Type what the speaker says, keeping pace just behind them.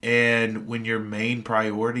And when your main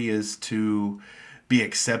priority is to be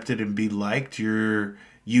accepted and be liked, you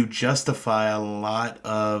justify a lot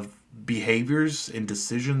of behaviors and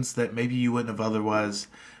decisions that maybe you wouldn't have otherwise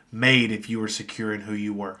made if you were secure in who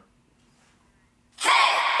you were.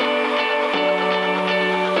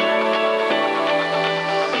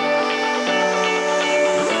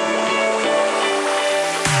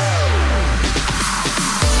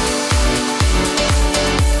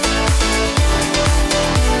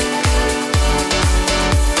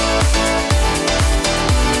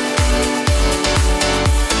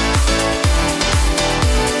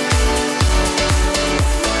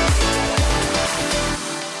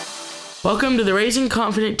 Welcome to the Raising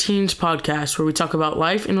Confident Teens podcast, where we talk about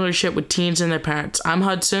life and leadership with teens and their parents. I'm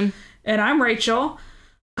Hudson. And I'm Rachel.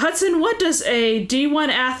 Hudson, what does a D1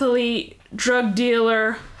 athlete, drug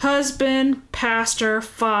dealer, husband, pastor,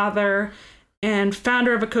 father, and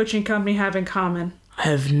founder of a coaching company have in common? I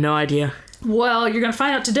have no idea. Well, you're going to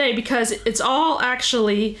find out today because it's all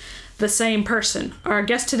actually the same person. Our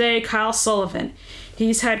guest today, Kyle Sullivan.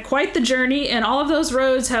 He's had quite the journey, and all of those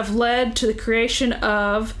roads have led to the creation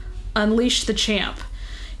of Unleash the Champ.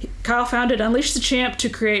 Kyle founded Unleash the Champ to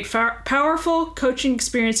create powerful coaching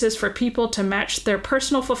experiences for people to match their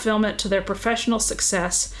personal fulfillment to their professional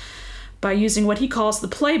success by using what he calls the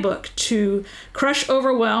playbook to crush,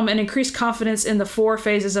 overwhelm, and increase confidence in the 4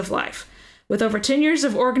 phases of life. With over 10 years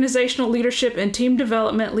of organizational leadership and team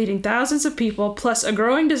development leading thousands of people, plus a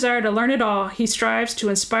growing desire to learn it all, he strives to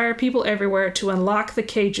inspire people everywhere to unlock the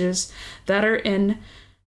cages that are in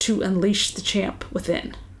to unleash the champ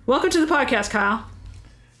within. Welcome to the podcast, Kyle.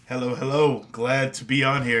 Hello. Glad to be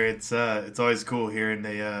on here. It's always cool hearing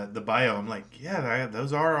the bio. I'm like, yeah,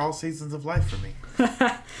 those are all seasons of life for me.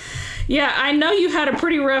 Yeah, I know you had a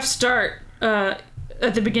pretty rough start at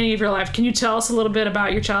the beginning of your life. Can you tell us a little bit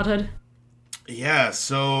about your childhood? Yeah,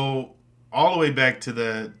 so all the way back to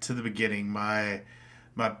the beginning, my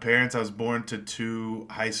parents, I was born to 2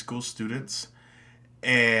 high school students.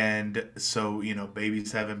 And so,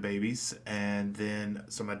 babies having babies. And then,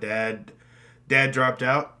 so my dad dropped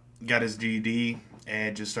out, got his GED,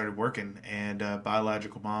 and just started working. And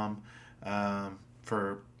biological mom,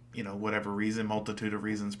 for, whatever reason, multitude of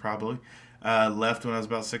reasons probably, left when I was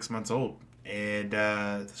about 6 months old.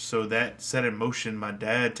 And so that set in motion my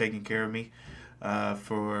dad taking care of me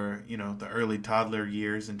for, the early toddler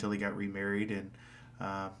years until he got remarried and,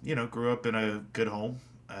 grew up in a good home.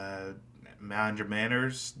 Mind your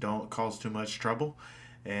manners, don't cause too much trouble,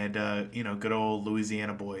 and good old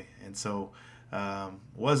Louisiana boy. And so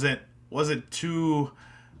wasn't too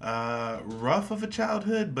rough of a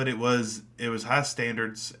childhood, but it was high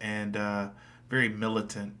standards and very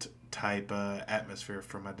militant type atmosphere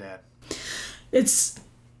for my dad. It's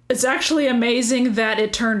actually amazing that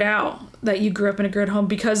it turned out that you grew up in a good home,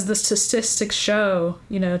 because the statistics show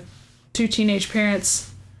 2 teenage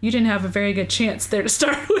parents, you didn't have a very good chance there to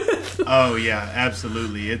start with. Oh yeah,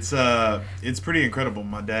 absolutely. It's pretty incredible.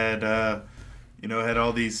 My dad, had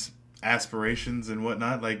all these aspirations and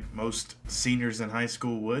whatnot, like most seniors in high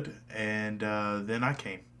school would, and then I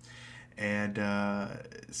came, and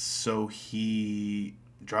so he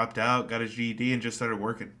dropped out, got his GED, and just started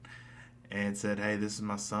working, and said, "Hey, this is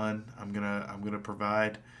my son. I'm gonna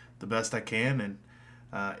provide the best I can." And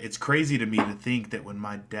it's crazy to me to think that when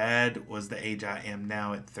my dad was the age I am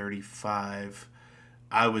now at 35,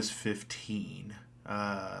 I was 15,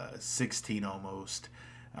 16 almost.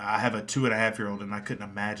 I have a 2.5-year-old, and I couldn't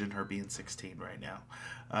imagine her being 16 right now.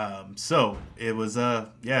 So it was,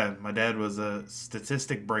 my dad was a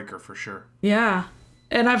statistic breaker for sure. Yeah.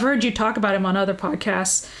 And I've heard you talk about him on other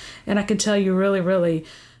podcasts, and I can tell you really, really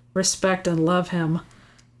respect and love him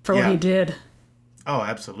for what he did. Oh,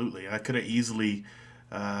 absolutely. I could have easily...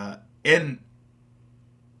 and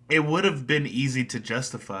it would have been easy to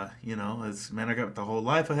justify, as, man, I got the whole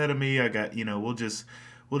life ahead of me. I got, we'll just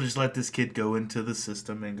let this kid go into the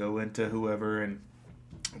system and go into whoever. And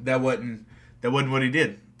that wasn't what he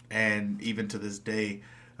did. And even to this day,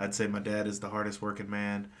 I'd say my dad is the hardest working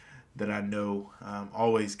man that I know.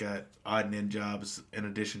 Always got odd and end jobs in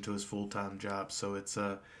addition to his full-time job. So it's,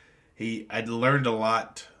 I learned a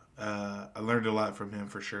lot. I learned a lot from him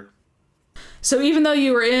for sure. So even though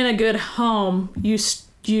you were in a good home, you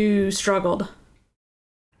struggled.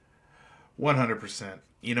 100%.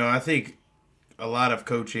 I think a lot of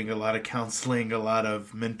coaching, a lot of counseling, a lot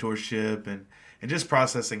of mentorship, and just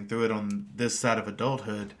processing through it on this side of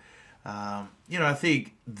adulthood. I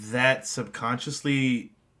think that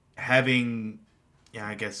subconsciously having,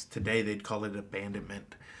 I guess today they'd call it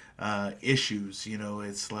abandonment issues.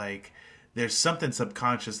 It's like there's something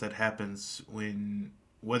subconscious that happens when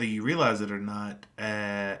whether you realize it or not,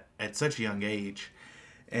 at such a young age.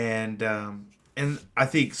 And I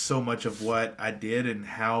think so much of what I did and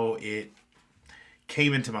how it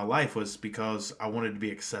came into my life was because I wanted to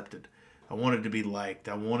be accepted. I wanted to be liked.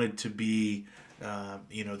 I wanted to be,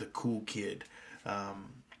 the cool kid.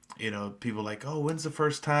 People like, oh, when's the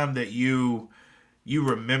first time that you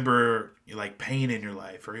remember like pain in your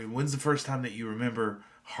life, or when's the first time that you remember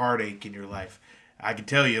heartache in your life? I can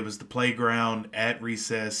tell you it was the playground at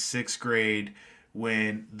recess, 6th grade,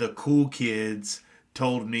 when the cool kids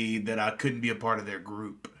told me that I couldn't be a part of their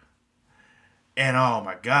group. And oh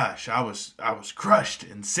my gosh, I was crushed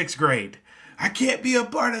in 6th grade. I can't be a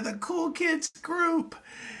part of the cool kids group.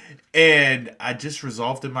 And I just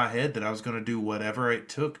resolved in my head that I was going to do whatever it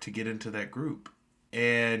took to get into that group.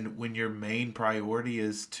 And when your main priority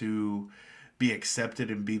is to be accepted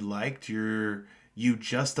and be liked, you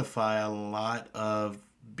justify a lot of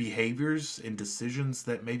behaviors and decisions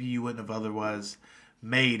that maybe you wouldn't have otherwise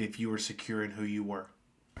made if you were secure in who you were.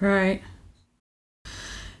 Right.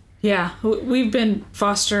 Yeah, we've been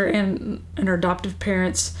foster and adoptive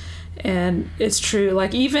parents, and it's true.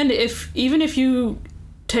 Like even if you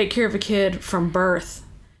take care of a kid from birth,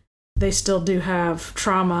 they still do have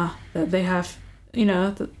trauma that they have,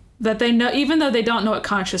 that they know, even though they don't know it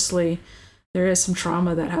consciously, there is some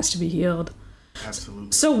trauma that has to be healed.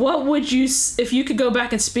 Absolutely. So what would you, if you could go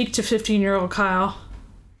back and speak to 15-year-old Kyle,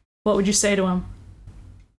 what would you say to him?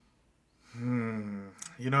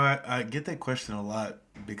 I get that question a lot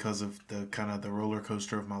because of the kind of the roller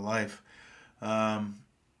coaster of my life. I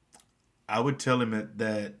would tell him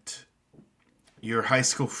that your high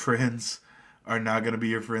school friends are not going to be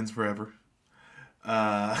your friends forever.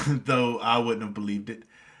 Though I wouldn't have believed it.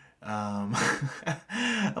 I'm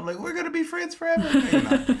like, we're going to be friends forever. No,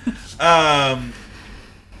 you're not.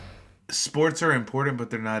 Sports are important, but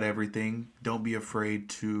they're not everything. Don't be afraid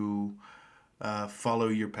to follow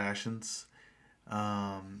your passions,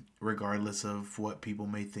 regardless of what people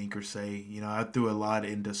may think or say. I threw a lot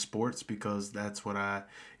into sports because that's what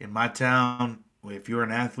in my town, if you were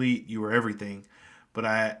an athlete, you were everything. But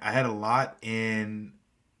I had a lot in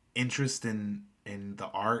interest in the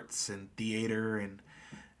arts and theater and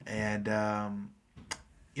kind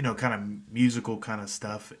of musical kind of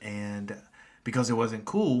stuff. And because it wasn't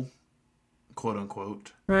cool, quote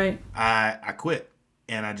unquote, right, I quit.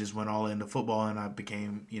 And I just went all into football, and I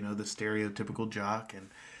became, the stereotypical jock. And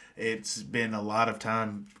it's been a lot of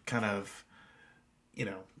time kind of,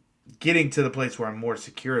 getting to the place where I'm more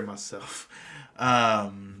secure in myself.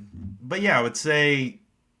 But yeah, I would say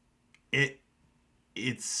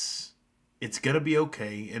it's going to be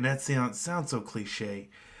okay. And that sounds so cliche.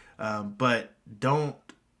 But don't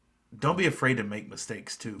be afraid to make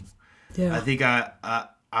mistakes too. Yeah. I think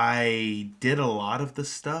I did a lot of the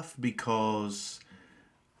stuff because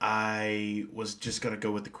I was just gonna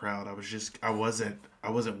go with the crowd. I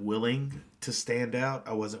wasn't willing to stand out.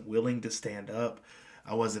 I wasn't willing to stand up.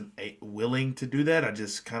 I wasn't willing to do that. I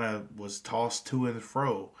just kind of was tossed to and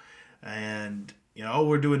fro. And, oh,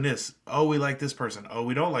 we're doing this. Oh, we like this person. Oh,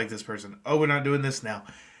 we don't like this person. Oh, we're not doing this now.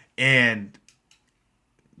 And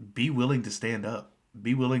be willing to stand up.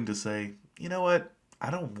 Be willing to say, you know what? I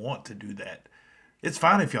don't want to do that. It's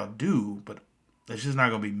fine if y'all do, but it's just not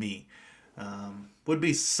going to be me. Would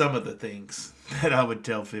be some of the things that I would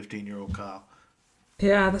tell 15-year-old Kyle.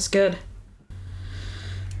 Yeah, that's good.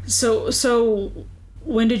 So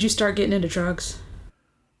when did you start getting into drugs?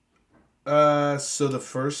 So the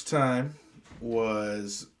first time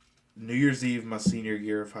was New Year's Eve, my senior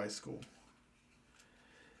year of high school.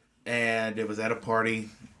 And it was at a party,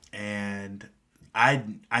 and I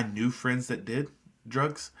knew friends that did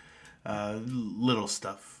drugs. Little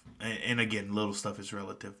stuff. And again, little stuff is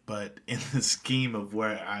relative, but in the scheme of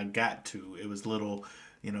where I got to, it was little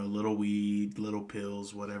weed, little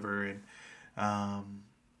pills, whatever, and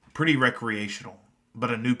pretty recreational.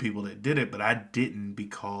 But I knew people that did it, but I didn't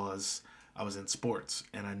because I was in sports,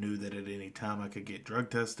 and I knew that at any time I could get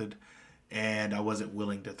drug tested, and I wasn't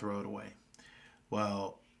willing to throw it away.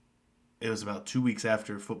 Well, it was about 2 weeks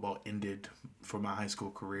after football ended for my high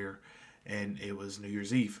school career, and it was New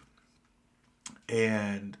Year's Eve.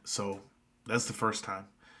 And so that's the first time.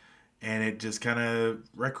 And it just kind of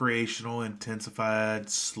recreational, intensified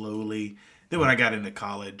slowly. Then when I got into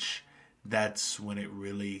college, that's when it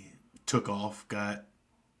really took off. I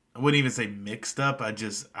wouldn't even say mixed up. I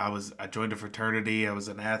joined a fraternity. I was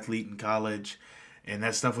an athlete in college, and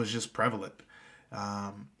that stuff was just prevalent.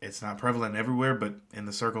 It's not prevalent everywhere, but in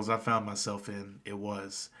the circles I found myself in, it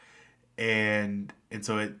was. And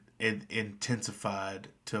so it intensified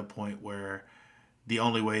to a point where the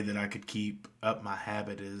only way that I could keep up my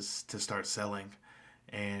habit is to start selling.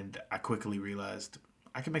 And I quickly realized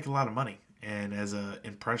I can make a lot of money. And as a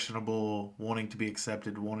impressionable, wanting to be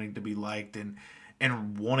accepted, wanting to be liked, and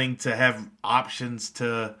wanting to have options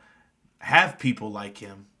to have people like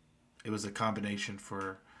him, it was a combination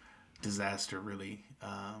for disaster, really,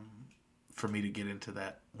 for me to get into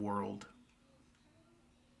that world.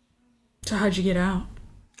 So how'd you get out?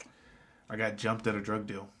 I got jumped at a drug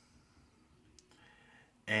deal,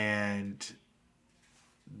 and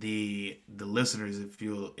the listeners, if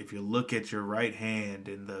you look at your right hand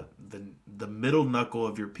and the middle knuckle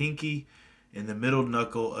of your pinky and the middle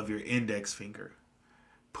knuckle of your index finger,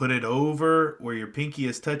 put it over where your pinky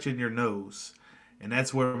is touching your nose, and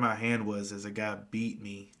that's where my hand was as a guy beat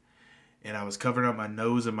me, and I was covering up my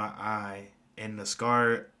nose and my eye, and the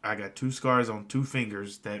scar, I got 2 scars on 2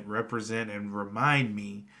 fingers that represent and remind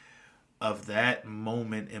me of that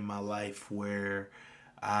moment in my life where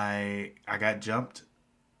I got jumped,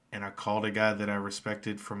 and I called a guy that I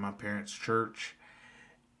respected from my parents' church,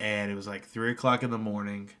 and it was like 3 o'clock in the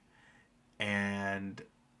morning, and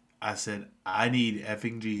I said, I need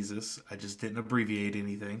effing Jesus. I just didn't abbreviate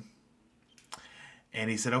anything. And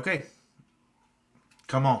he said, okay,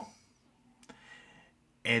 come on.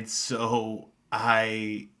 And so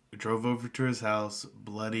I drove over to his house,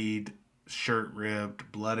 bloodied, shirt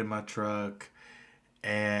ripped, blood in my truck,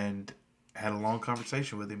 and had a long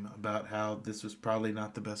conversation with him about how this was probably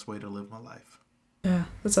not the best way to live my life. Yeah,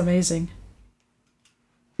 that's amazing.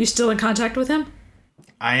 You still in contact with him?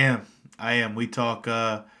 I am. We talk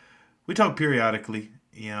periodically.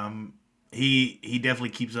 He definitely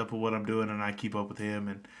keeps up with what I'm doing, and I keep up with him,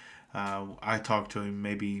 and I talk to him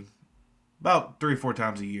maybe about 3 or 4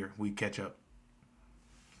 times a year. We catch up.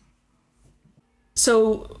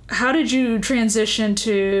 So how did you transition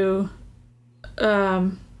to, I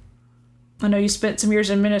know you spent some years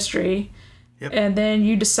in ministry, Yep. and then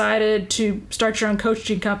you decided to start your own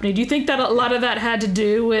coaching company. Do you think that a lot of that had to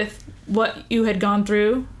do with what you had gone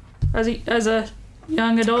through as a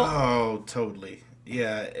young adult? Oh, totally.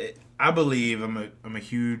 Yeah, I believe I'm a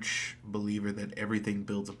huge believer that everything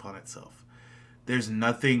builds upon itself. There's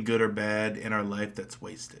nothing good or bad in our life that's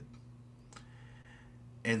wasted.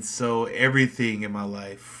 And so everything in my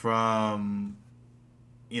life from,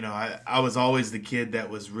 I was always the kid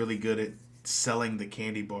that was really good at selling the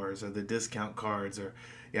candy bars or the discount cards, or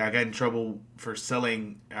I got in trouble for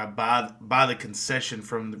selling, buy the concession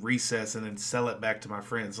from the recess and then sell it back to my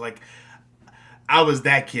friends. Like, I was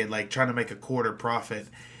that kid, like trying to make a quarter profit.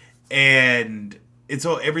 And it's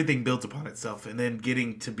all, everything built upon itself. And then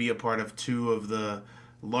getting to be a part of 2 of the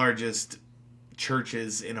largest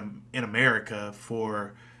churches in America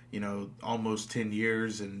for, almost 10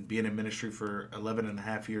 years, and being in ministry for 11 and a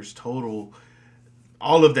half years total.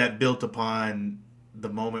 All of that built upon the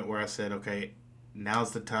moment where I said, okay,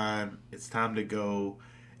 now's the time. It's time to go.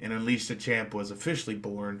 And Unleash the Champ was officially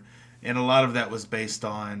born. And a lot of that was based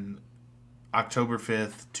on October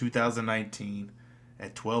 5th, 2019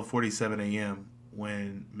 at 12:47 a.m.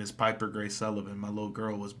 when Miss Piper Grace Sullivan, my little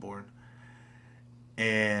girl, was born.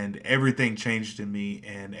 And everything changed in me,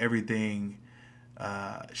 and everything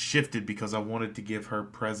shifted because I wanted to give her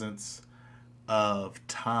presence of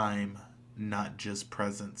time, not just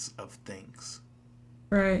presence of things.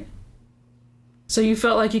 Right. So you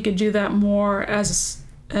felt like you could do that more as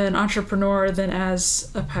an entrepreneur than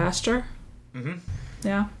as a pastor? Mm-hmm.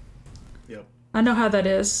 Yeah. Yep. I know how that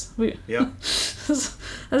is. Yep.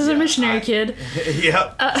 As a missionary kid.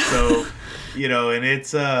 Yep. So, and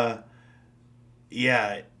it's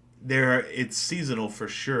it's seasonal for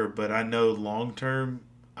sure, but I know long term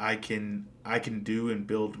I can do and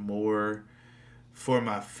build more for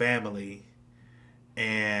my family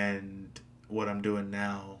and what I'm doing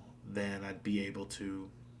now than I'd be able to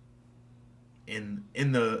in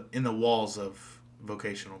the walls of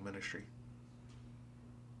vocational ministry.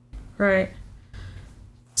 Right.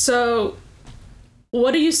 So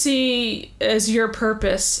what do you see as your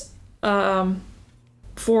purpose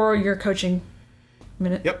for your coaching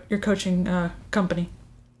your coaching company?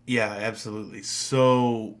 Yeah, absolutely.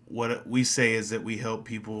 So what we say is that we help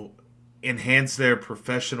people enhance their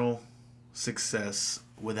professional success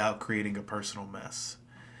without creating a personal mess.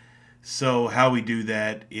 So how we do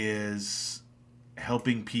that is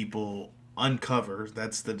helping people uncover,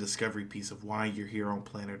 that's the discovery piece of why you're here on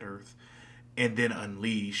planet Earth, and then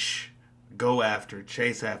unleash, go after,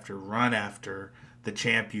 chase after, run after the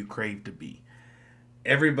champ you crave to be.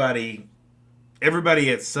 Everybody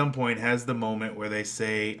at some point has the moment where they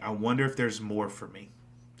say, I wonder if there's more for me.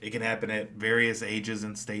 It can happen at various ages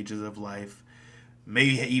and stages of life, may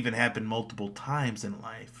even happen multiple times in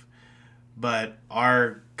life. but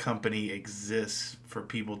our company exists for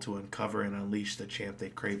people to uncover and unleash the champ they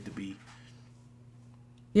crave to be.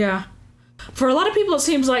 Yeah. For a lot of people, it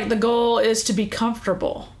seems like the goal is to be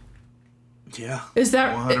comfortable. Yeah. Is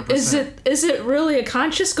that 100%. is it really a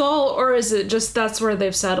conscious goal, or is it just that's where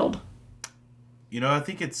they've settled? I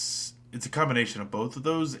think it's a combination of both of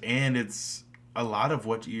those, and it's a lot of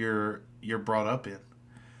what you're brought up in.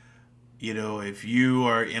 If you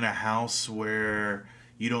are in a house where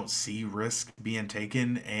you don't see risk being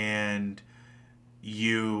taken, and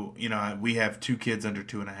we have 2 kids under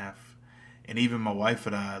 2.5, and even my wife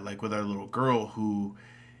and I, like with our little girl who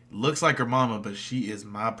looks like her mama, but she is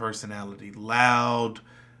my personality. Loud,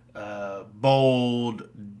 bold,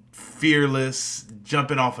 fearless,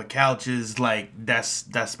 jumping off of couches. Like,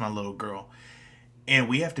 that's my little girl. And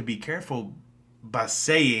we have to be careful by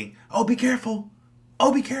saying, oh, be careful.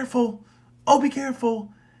 Oh, be careful. Oh, be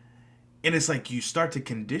careful. And it's like you start to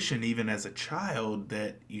condition even as a child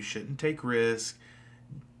that you shouldn't take risks.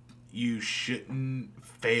 You shouldn't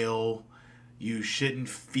fail. You shouldn't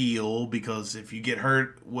feel, because if you get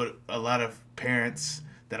hurt, what a lot of parents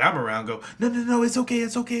that I'm around go, no, it's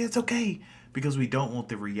okay, because we don't want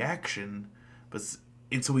the reaction.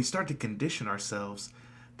 And so we start to condition ourselves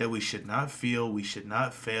that we should not feel, we should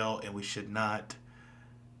not fail, and we should not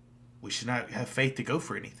have faith to go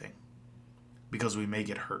for anything because we may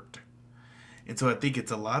get hurt. And so I think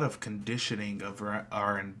it's a lot of conditioning of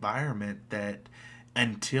our environment that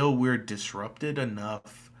until we're disrupted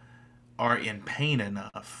enough, are in pain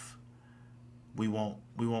enough, we won't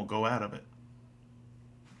go out of it.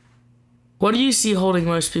 What do you see holding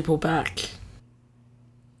most people back?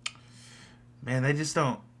 Man, they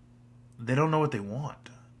don't know what they want,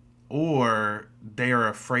 or they are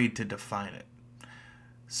afraid to define it.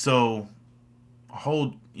 So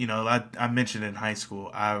I mentioned in high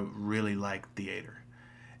school I really liked theater,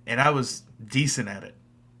 and I was decent at it.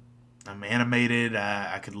 I'm animated.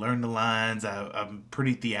 I could learn the lines. I'm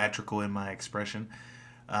pretty theatrical in my expression.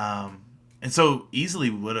 And so easily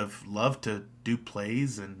would have loved to do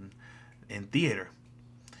plays and in theater.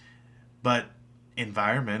 But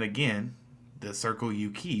environment, again, the circle you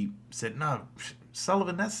keep, said, no,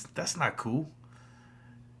 Sullivan, that's not cool.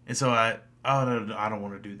 And so I don't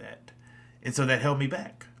want to do that. And so that held me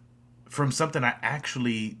back from something I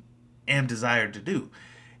actually am desired to do.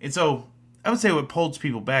 And so I would say what holds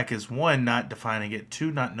people back is, one, not defining it, two,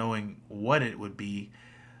 not knowing what it would be.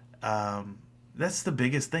 That's the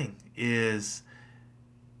biggest thing, is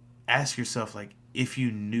ask yourself, like, if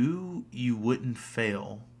you knew you wouldn't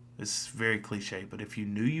fail, it's very cliche, but if you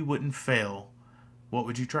knew you wouldn't fail, what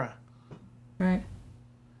would you try? Right.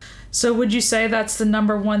 So would you say that's the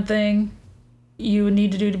number one thing you would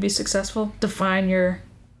need to do to be successful? Define your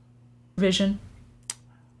vision?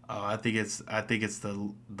 I think it's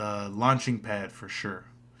the launching pad for sure.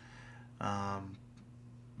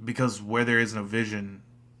 Because where there isn't a vision,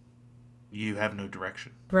 you have no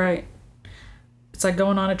direction. Right. It's like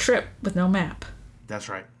going on a trip with no map. That's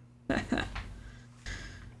right.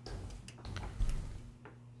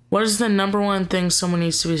 What is the number one thing someone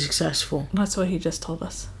needs to be successful? That's what he just told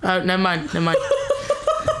us. Oh, never mind.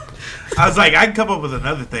 I was like, I can come up with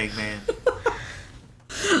another thing, man.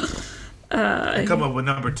 I come up with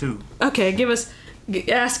number 2. Okay,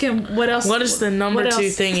 ask him what else. What is the number 2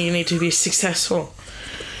 thing you need to be successful?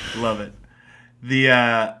 Love it.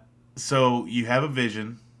 So you have a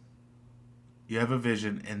vision.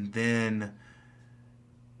 And then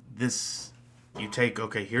you take,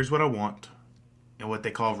 okay, here's what I want, and what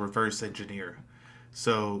they call reverse engineer.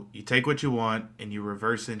 So you take what you want and you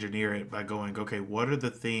reverse engineer it by going, okay, what are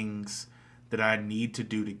the things that I need to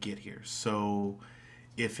do to get here? So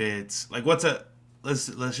if it's like, let's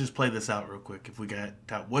just play this out real quick. If we got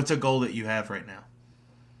time, what's a goal that you have right now?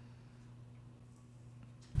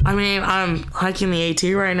 I mean, I'm hiking the AT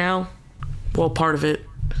right now. Well, part of it.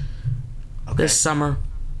 Okay. This summer.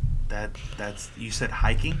 That's you said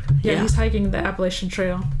hiking? Yeah, he's hiking the Appalachian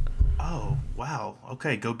Trail. Oh, wow.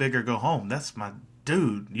 Okay, go big or go home. That's my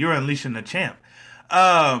dude. You're unleashing the champ.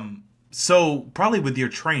 So probably with your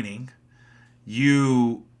training,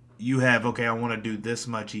 you have, okay, I want to do this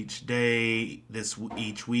much each day,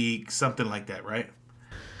 each week, something like that, right?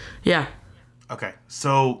 Yeah. Okay,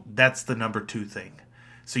 so that's the number 2 thing.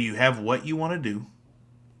 So you have what you want to do,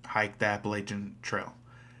 hike the Appalachian Trail.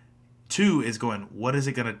 2 is going, what is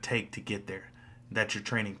it going to take to get there? That's your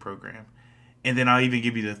training program. And then I'll even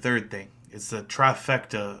give you the third thing. It's the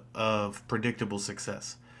trifecta of predictable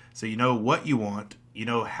success. So you know what you want, you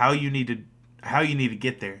know how you need to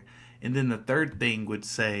get there. And then the third thing would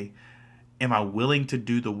say, am I willing to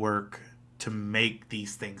do the work to make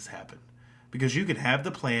these things happen? Because you can have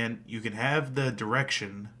the plan, you can have the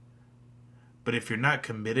direction, but if you're not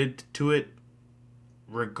committed to it,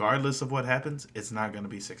 regardless of what happens, it's not going to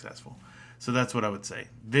be successful. So that's what I would say.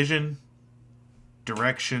 Vision,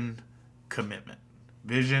 direction, commitment.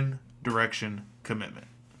 Vision, direction, commitment.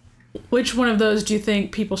 Which one of those do you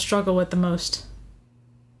think people struggle with the most?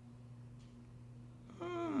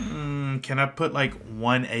 Can I put like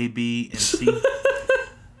 1 A, B, and C?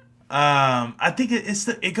 I think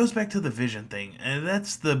it goes back to the vision thing, and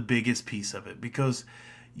that's the biggest piece of it, because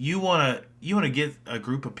you wanna get a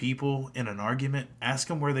group of people in an argument, ask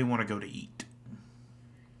them where they want to go to eat.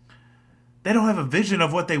 They don't have a vision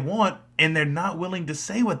of what they want, and they're not willing to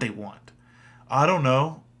say what they want. I don't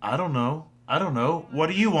know. What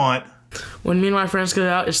do you want? When me and my friends go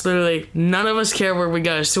out, it's literally none of us care where we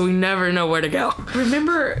go, so we never know where to go.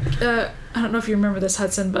 Remember, I don't know if you remember this,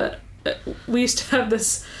 Hudson, but we used to have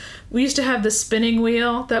this spinning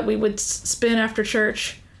wheel that we would spin after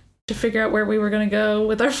church to figure out where we were going to go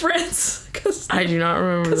with our friends. I do not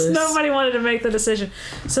remember this. Because nobody wanted to make the decision.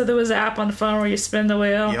 So there was an app on the phone where you spin the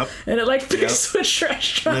wheel. Yep. And it picks which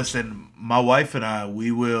restaurant. Listen, my wife and I,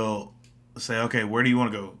 we will say, okay, where do you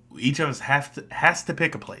want to go? Each of us has to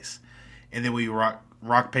pick a place. And then we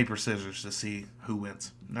rock, paper, scissors to see who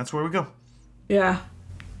wins. And that's where we go. Yeah.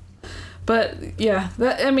 But yeah,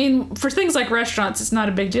 for things like restaurants, it's not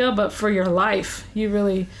a big deal. But for your life, you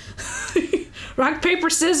really rock, paper,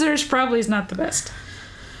 scissors probably is not the best.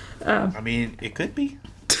 It could be.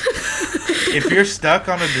 If you're stuck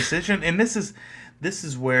on a decision, and this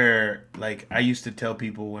is where, like, I used to tell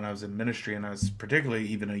people when I was in ministry, and I was particularly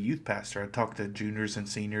even a youth pastor. I talked to juniors and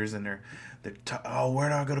seniors, and they're where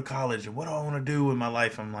do I go to college, and what do I want to do with my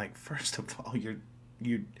life? I'm like, first of all,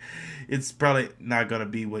 it's probably not going to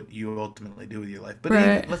be what you ultimately do with your life. But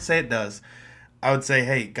right. Even, let's say it does. I would say,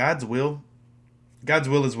 hey, God's will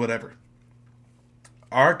is whatever.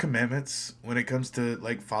 Our commitments when it comes to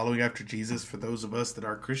like following after Jesus, for those of us that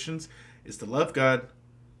are Christians, is to love God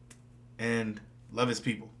and love his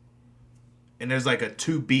people. And there's like a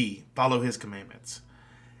 2B, follow his commandments.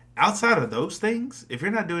 Outside of those things, if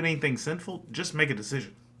you're not doing anything sinful, just make a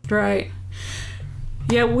decision. Right.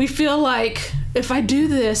 Yeah, we feel like if I do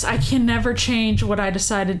this, I can never change what I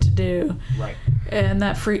decided to do. Right. And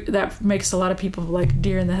that makes a lot of people like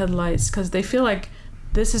deer in the headlights, because they feel like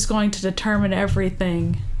this is going to determine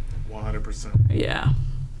everything. 100%. Yeah.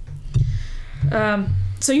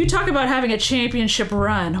 So you talk about having a championship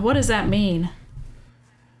run. What does that mean?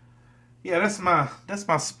 Yeah, that's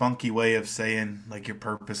my spunky way of saying like your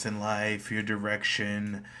purpose in life, your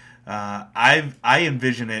direction. I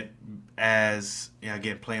envision it as,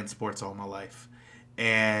 again, playing sports all my life.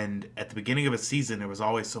 And at the beginning of a season, there was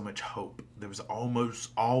always so much hope. There was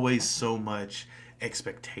almost always so much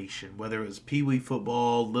expectation, whether it was Pee-wee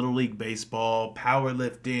football, Little League baseball,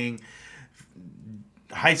 powerlifting,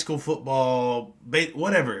 high school football,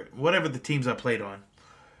 whatever the teams I played on.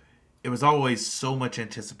 It was always so much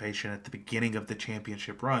anticipation at the beginning of the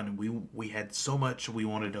championship run. We had so much we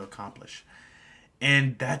wanted to accomplish.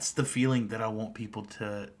 And that's the feeling that I want people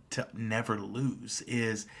to never lose,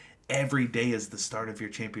 is every day is the start of your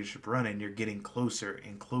championship run, and you're getting closer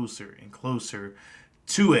and closer and closer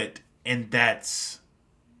to it. And that's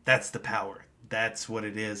the power. That's what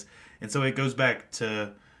it is. And so it goes back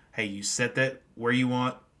to, hey, you set that where you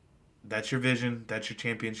want. That's your vision. That's your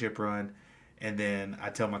championship run. And then I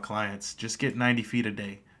tell my clients, just get 90 feet a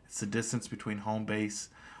day. It's the distance between home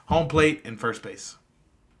plate, and first base.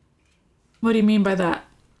 What do you mean by that?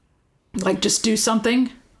 Like, just do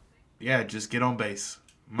something? Yeah, just get on base.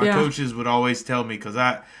 My coaches would always tell me, because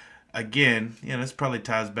this probably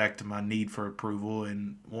ties back to my need for approval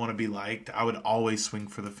and want to be liked. I would always swing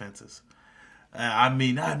for the fences. I'd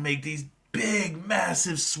make these big,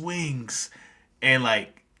 massive swings and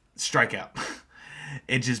like strike out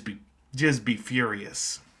and just be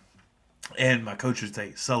furious. And my coach would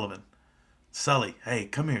say, Sully, hey,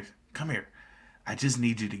 come here. I just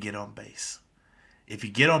need you to get on base. If you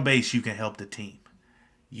get on base, you can help the team.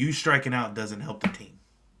 You striking out doesn't help the team.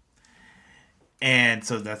 And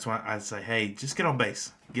so that's why I say, hey, just get on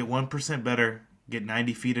base. Get 1% better. Get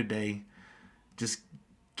 90 feet a day. Just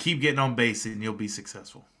keep getting on base and you'll be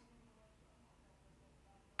successful.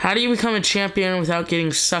 How do you become a champion without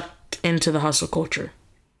getting sucked into the hustle culture?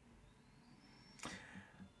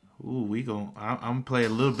 Ooh, I'm gonna play a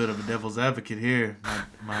little bit of a devil's advocate here,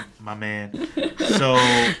 my man. So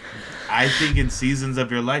I think in seasons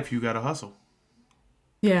of your life, you gotta hustle.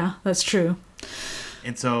 Yeah, that's true.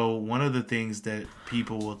 And so one of the things that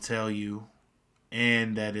people will tell you,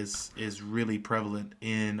 and that is really prevalent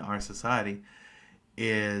in our society,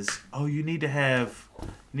 is, oh, you need to have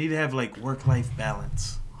like work-life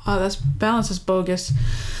balance. Oh, balance is bogus.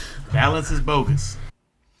 Balance is bogus.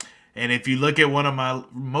 And if you look at one of my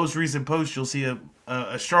most recent posts, you'll see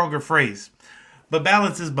a stronger phrase. But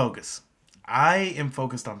balance is bogus. I am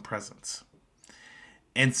focused on presence.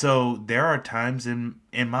 And so there are times in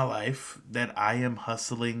my life that I am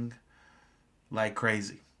hustling like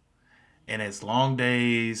crazy. And it's long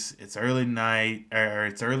days, it's early night, or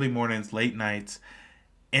it's early mornings, late nights.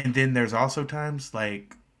 And then there's also times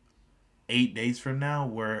like 8 days from now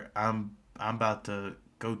where I'm about to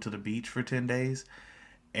go to the beach for 10 days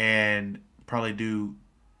and probably do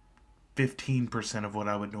 15% of what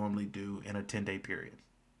I would normally do in a 10-day period.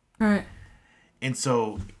 Right. And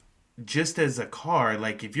so just as a car,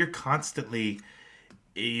 like if you're constantly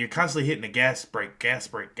hitting the gas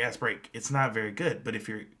brake, it's not very good. But if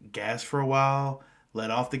you're gas for a while, let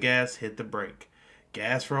off the gas, hit the brake.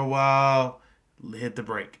 Gas for a while, hit the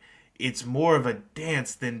brake. It's more of a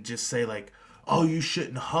dance than just say like, oh, you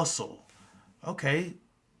shouldn't hustle. Okay,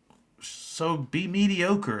 so be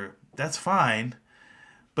mediocre. That's fine.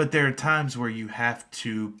 But there are times where you have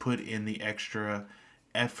to put in the extra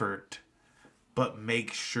effort, but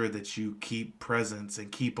make sure that you keep presence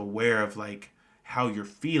and keep aware of like how you're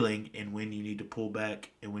feeling and when you need to pull back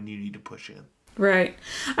and when you need to push in. Right.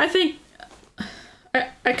 I think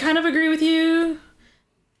I kind of agree with you.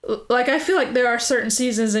 Like, I feel like there are certain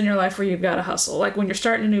seasons in your life where you've got to hustle. Like when you're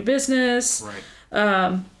starting a new business. Right.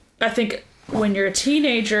 I think when you're a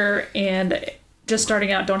teenager and just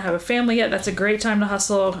starting out, don't have a family yet, that's a great time to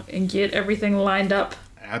hustle and get everything lined up.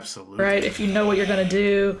 Absolutely. Right. If you know what you're going to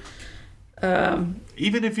do.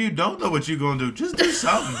 Even if you don't know what you're going to do, just do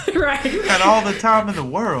something. Right. You got all the time in the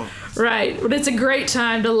world. Right. But it's a great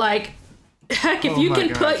time to like, heck, if you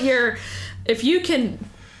can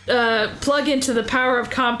plug into the power of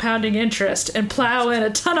compounding interest and plow in a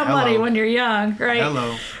ton of money when you're young, right?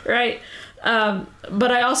 Hello. Right.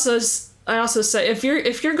 But I also say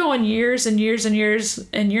if you're going years and years and years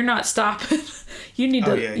and you're not stopping, you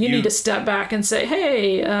need to step back and say,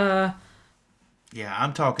 hey, yeah,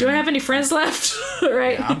 I'm talking. Do I have any friends left?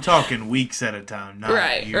 Right. Yeah, I'm talking weeks at a time,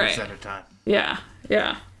 not years at a time. Yeah.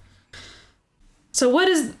 Yeah. So what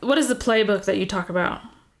is the playbook that you talk about?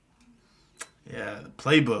 Yeah, the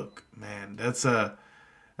playbook, man. That's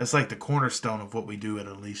like the cornerstone of what we do at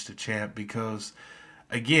Unleash the Champ because,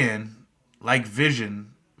 again, like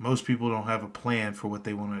vision, most people don't have a plan for what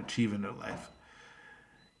they want to achieve in their life.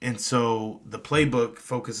 And so the playbook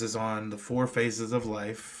focuses on the 4 phases of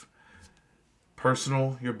life.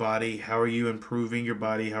 Personal, your body. How are you improving your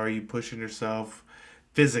body? How are you pushing yourself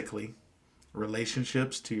physically?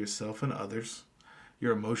 Relationships to yourself and others.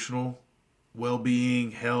 Your emotional well-being,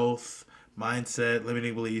 health, mindset,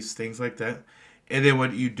 limiting beliefs, things like that. And then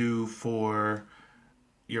what you do for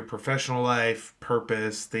your professional life,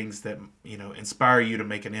 purpose, things that, inspire you to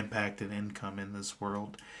make an impact and income in this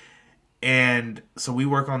world. And so we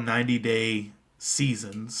work on 90-day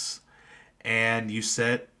seasons, and you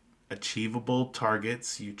set achievable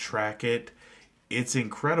targets, you track it. It's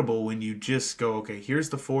incredible when you just go, okay, here's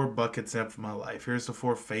the 4 buckets of my life. Here's the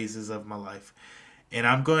 4 phases of my life. And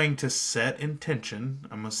I'm going to set intention.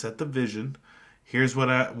 I'm going to set the vision. Here's what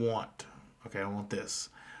I want. Okay, I want this.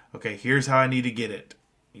 Okay, here's how I need to get it.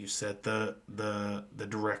 You set the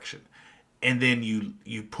direction. And then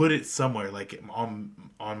you put it somewhere. Like on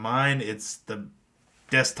mine, it's the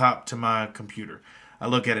desktop to my computer. I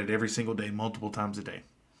look at it every single day, multiple times a day.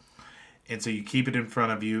 And so you keep it in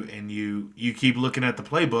front of you and you keep looking at the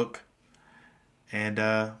playbook. And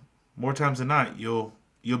more times than not, you'll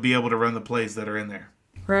be able to run the plays that are in there.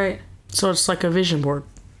 Right. So it's like a vision board.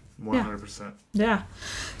 100%. Yeah.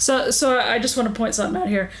 So I just want to point something out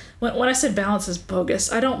here. When I said balance is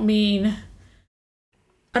bogus, I don't mean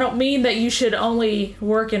that you should only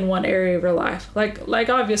work in one area of your life. Like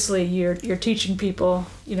obviously you're teaching people,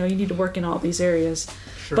 you need to work in all these areas.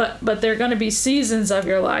 Sure. But there are going to be seasons of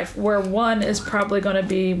your life where one is probably going to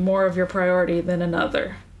be more of your priority than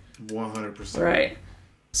another. 100%. Right.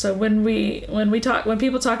 So when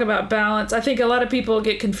people talk about balance, I think a lot of people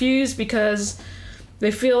get confused because they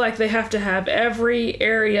feel like they have to have every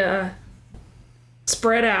area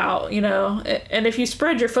spread out, and if you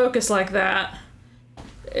spread your focus like that,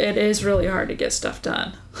 it is really hard to get stuff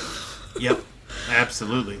done. Yep,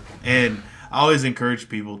 absolutely. And I always encourage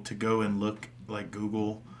people to go and look, like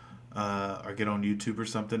Google or get on YouTube or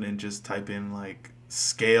something and just type in like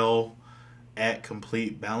scale at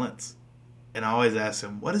complete balance. And I always ask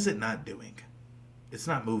them, what is it not doing? It's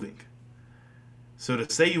not moving. So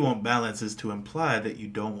to say you want balance is to imply that you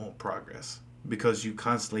don't want progress because you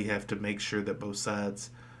constantly have to make sure that both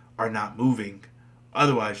sides are not moving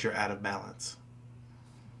Otherwise, you're out of balance.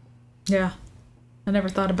 Yeah. I never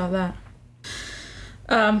thought about that.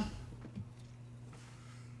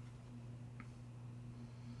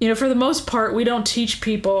 For the most part, we don't teach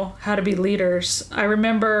people how to be leaders. I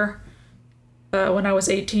remember when I was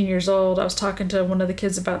 18 years old, I was talking to one of the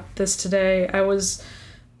kids about this today. I was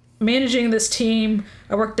managing this team.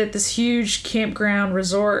 I worked at this huge campground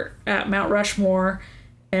resort at Mount Rushmore,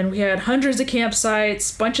 and we had hundreds of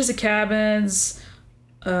campsites, bunches of cabins,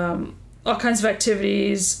 all kinds of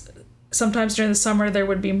activities. Sometimes during the summer, there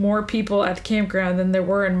would be more people at the campground than there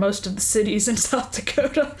were in most of the cities in South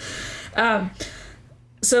Dakota.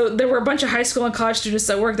 So there were a bunch of high school and college students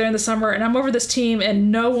that worked there in the summer, and I'm over this team,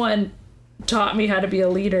 and no one taught me how to be a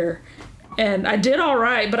leader. And I did all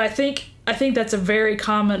right, but I think that's a very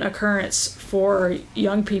common occurrence for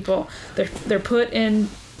young people. They're put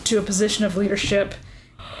into a position of leadership,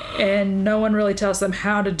 and no one really tells them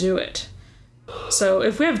how to do it. So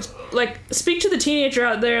if we have, speak to the teenager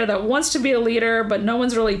out there that wants to be a leader, but no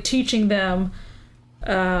one's really teaching them,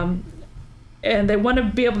 and they want to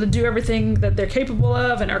be able to do everything that they're capable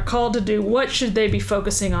of and are called to do, what should they be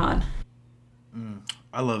focusing on?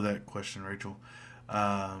 I love that question, Rachel.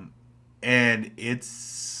 And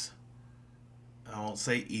it's, I won't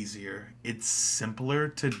say easier, it's simpler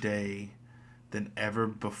today than ever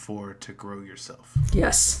before to grow yourself.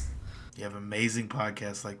 Yes. You have amazing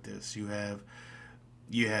podcasts like this. You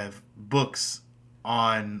have books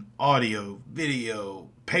on audio, video,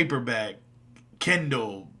 paperback,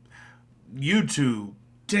 Kindle, YouTube,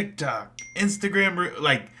 TikTok,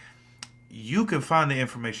 Instagram. You can find the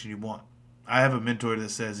information you want. I have a mentor that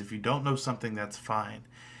says if you don't know something, that's fine.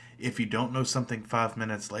 If you don't know something 5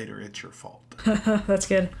 minutes later, it's your fault. That's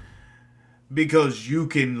good. Because you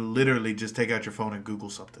can literally just take out your phone and Google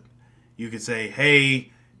something. You could say,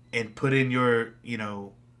 hey, and put in your,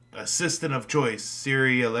 assistant of choice,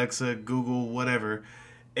 Siri, Alexa, Google, whatever,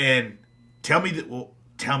 and tell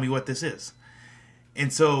me what this is.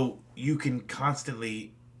 And so you can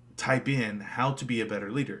constantly type in how to be a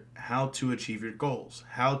better leader, how to achieve your goals,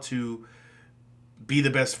 how to be the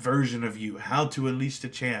best version of you, how to unleash the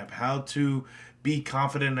champ, how to be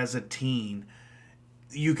confident as a teen.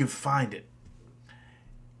 You can find it.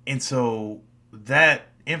 And so that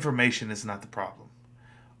information is not the problem.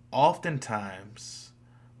 Oftentimes,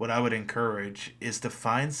 what I would encourage is to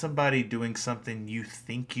find somebody doing something you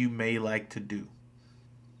think you may like to do.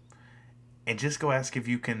 And just go ask if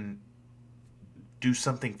you can do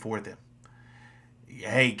something for them.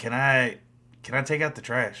 Hey, can I take out the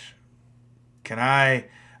trash? I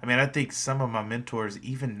think some of my mentors,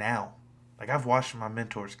 even now, I've washed my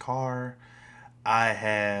mentor's car. I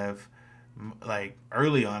have,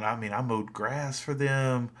 early on, I mowed grass for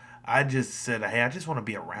them. I just said, hey, I just want to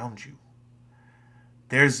be around you.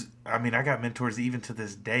 I got mentors even to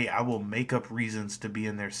this day. I will make up reasons to be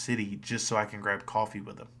in their city just so I can grab coffee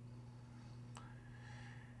with them.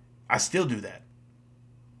 I still do that.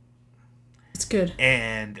 It's good.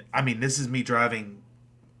 And, this is me driving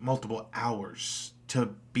multiple hours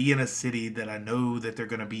to be in a city that I know that they're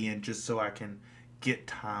going to be in just so I can get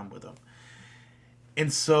time with them.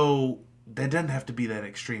 And so that doesn't have to be that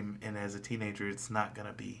extreme. And as a teenager, it's not going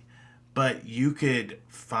to be. But you could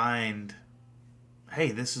find,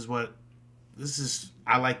 hey,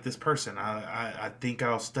 I like this person. I think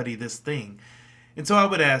I'll study this thing. And so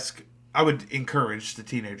I would encourage the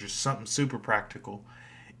teenagers, something super practical,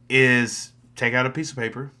 is take out a piece of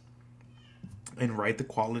paper and write the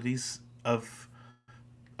qualities of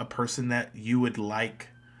a person that you would like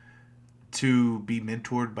to be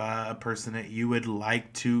mentored by, a person that you would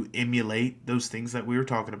like to emulate, those things that we were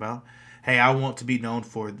talking about. Hey, I want to be known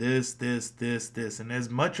for this, and as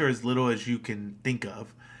much or as little as you can think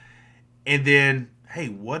of. And then, hey,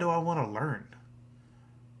 what do I want to learn?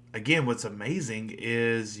 Again, what's amazing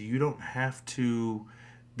is you don't have to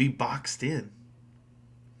be boxed in.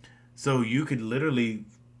 So you could literally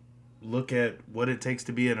look at what it takes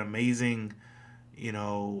to be an amazing,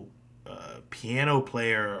 piano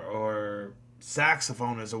player or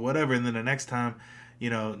saxophonist or whatever. And then the next time,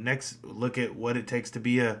 next look at what it takes to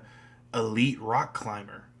be a elite rock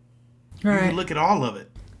climber. Right. You can look at all of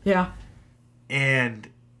it. Yeah. And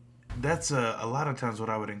that's a lot of times what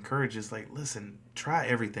I would encourage is listen, try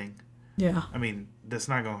everything. Yeah. That's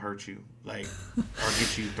not going to hurt you, or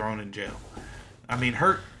get you thrown in jail.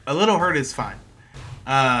 A little hurt is fine.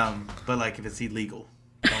 But if it's illegal.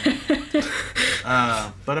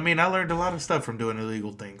 But I learned a lot of stuff from doing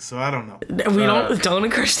illegal things, so I don't know. We don't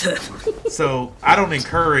encourage that. So I don't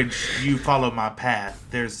encourage you follow my path.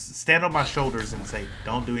 Stand on my shoulders and say,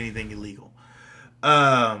 don't do anything illegal.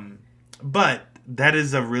 But that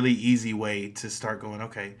is a really easy way to start going,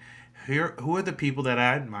 okay, who are the people that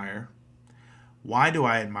I admire? Why do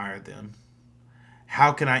I admire them?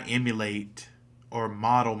 How can I emulate or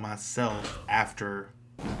model myself after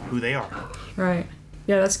who they are? Right.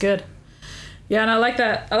 Yeah, that's good. Yeah, and I like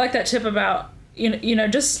that tip about,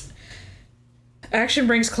 just action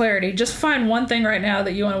brings clarity. Just find one thing right now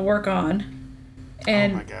that you want to work on,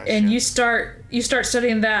 and you start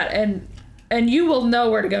studying that, and you will know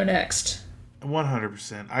where to go next.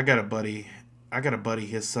 100%. I got a buddy.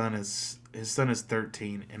 His son is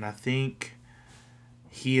 13, and I think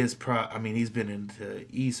he is he's been into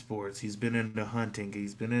esports, he's been into hunting,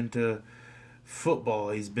 he's been into football,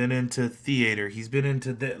 he's been into theater, he's been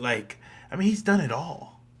into he's done it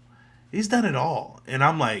all. And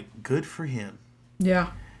I'm like, good for him.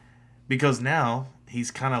 Yeah. Because now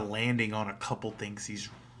he's kind of landing on a couple things he's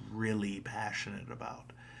really passionate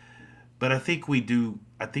about. But I think we do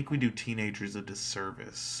teenagers a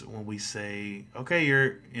disservice when we say, okay,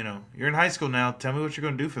 you're in high school now, tell me what you're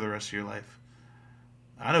going to do for the rest of your life.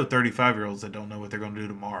 I know 35-year-olds that don't know what they're going to do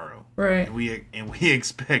tomorrow. Right. And we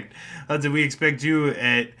expect you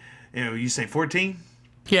at, you say 14?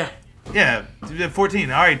 Yeah. Yeah,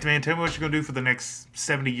 14. All right, man, tell me what you're going to do for the next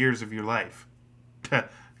 70 years of your life.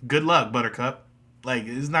 Good luck, Buttercup.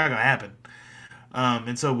 It's not going to happen.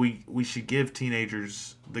 And so we should give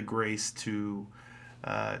teenagers the grace to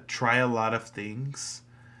try a lot of things.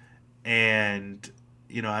 And,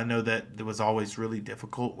 I know that it was always really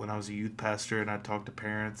difficult when I was a youth pastor and I'd talk to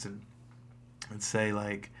parents and say,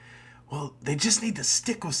 well, they just need to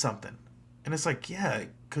stick with something. And it's yeah,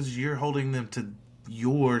 because you're holding them to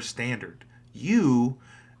your standard. You,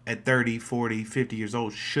 at 30, 40, 50 years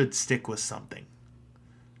old, should stick with something.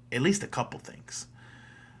 At least a couple things.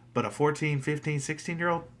 But a 14, 15,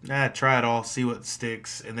 16-year-old, try it all, see what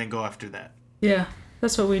sticks, and then go after that. Yeah,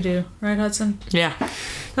 that's what we do. Right, Hudson? Yeah.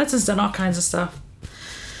 Hudson's done all kinds of stuff.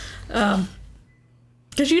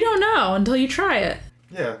 Because you don't know until you try it.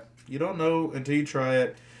 Yeah, you don't know until you try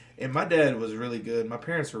it. And my dad was really good. My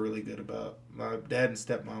parents were really good about, my dad and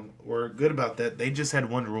stepmom were good about that. They just had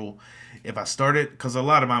one rule. If I started, because a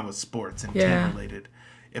lot of mine was sports and team related.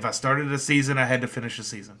 If I started a season, I had to finish a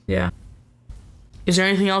season. Yeah. Is there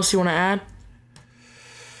anything else you want to add?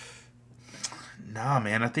 Nah,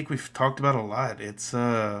 man. I think we've talked about a lot. It's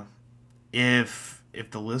if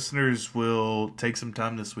the listeners will take some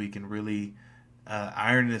time this week and really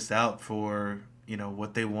iron this out for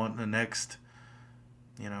what they want in the next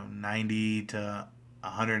 90 to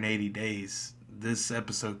 180 days, this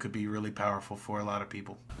episode could be really powerful for a lot of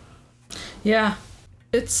people. Yeah.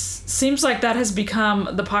 It seems like that has become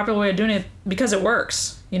the popular way of doing it because it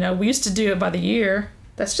works. We used to do it by the year.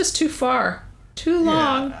 That's just too far. Too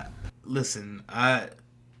long. Yeah. Listen,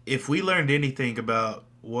 if we learned anything about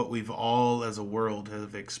what we've all as a world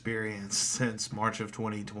have experienced since March of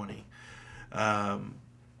 2020, and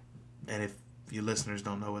if you listeners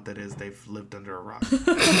don't know what that is, they've lived under a rock.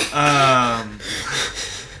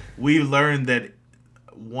 We learned that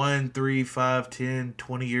 1, 3, 5, 10,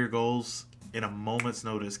 20-year goals in a moment's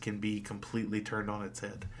notice can be completely turned on its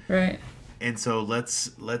head. Right. And so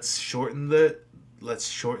let's shorten the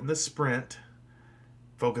sprint,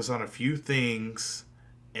 focus on a few things,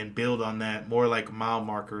 and build on that more like mile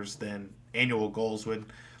markers than annual goals would.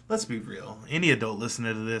 Let's be real. Any adult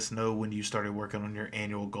listening to this know when you started working on your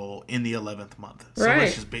annual goal in the 11th month. So right.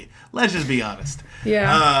 let's just be honest.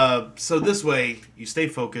 Yeah. So this way you stay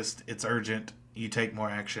focused, it's urgent, you take more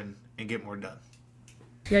action and get more done.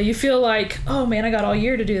 Yeah, you feel like, oh man, I got all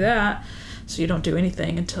year to do that. So you don't do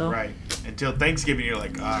anything until Thanksgiving. You're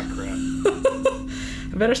like, crap.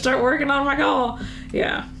 I better start working on my goal.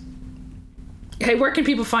 Yeah. Hey, where can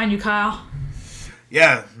people find you, Kyle?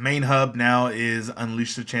 Yeah, main hub now is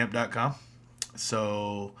unleashthechamp.com.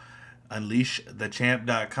 So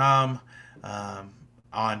unleashthechamp.com.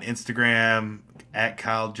 On Instagram at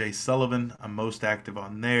Kyle J. Sullivan. I'm most active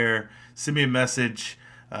on there. Send me a message.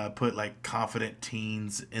 Put confident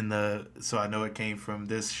teens so I know it came from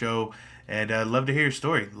this show. And I'd love to hear your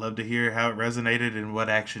story. Love to hear how it resonated and what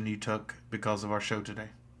action you took because of our show today.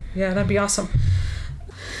 Yeah, that'd be awesome.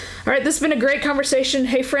 All right, this has been a great conversation.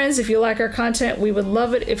 Hey, friends, if you like our content, we would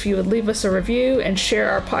love it if you would leave us a review and share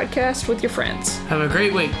our podcast with your friends. Have a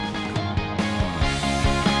great week.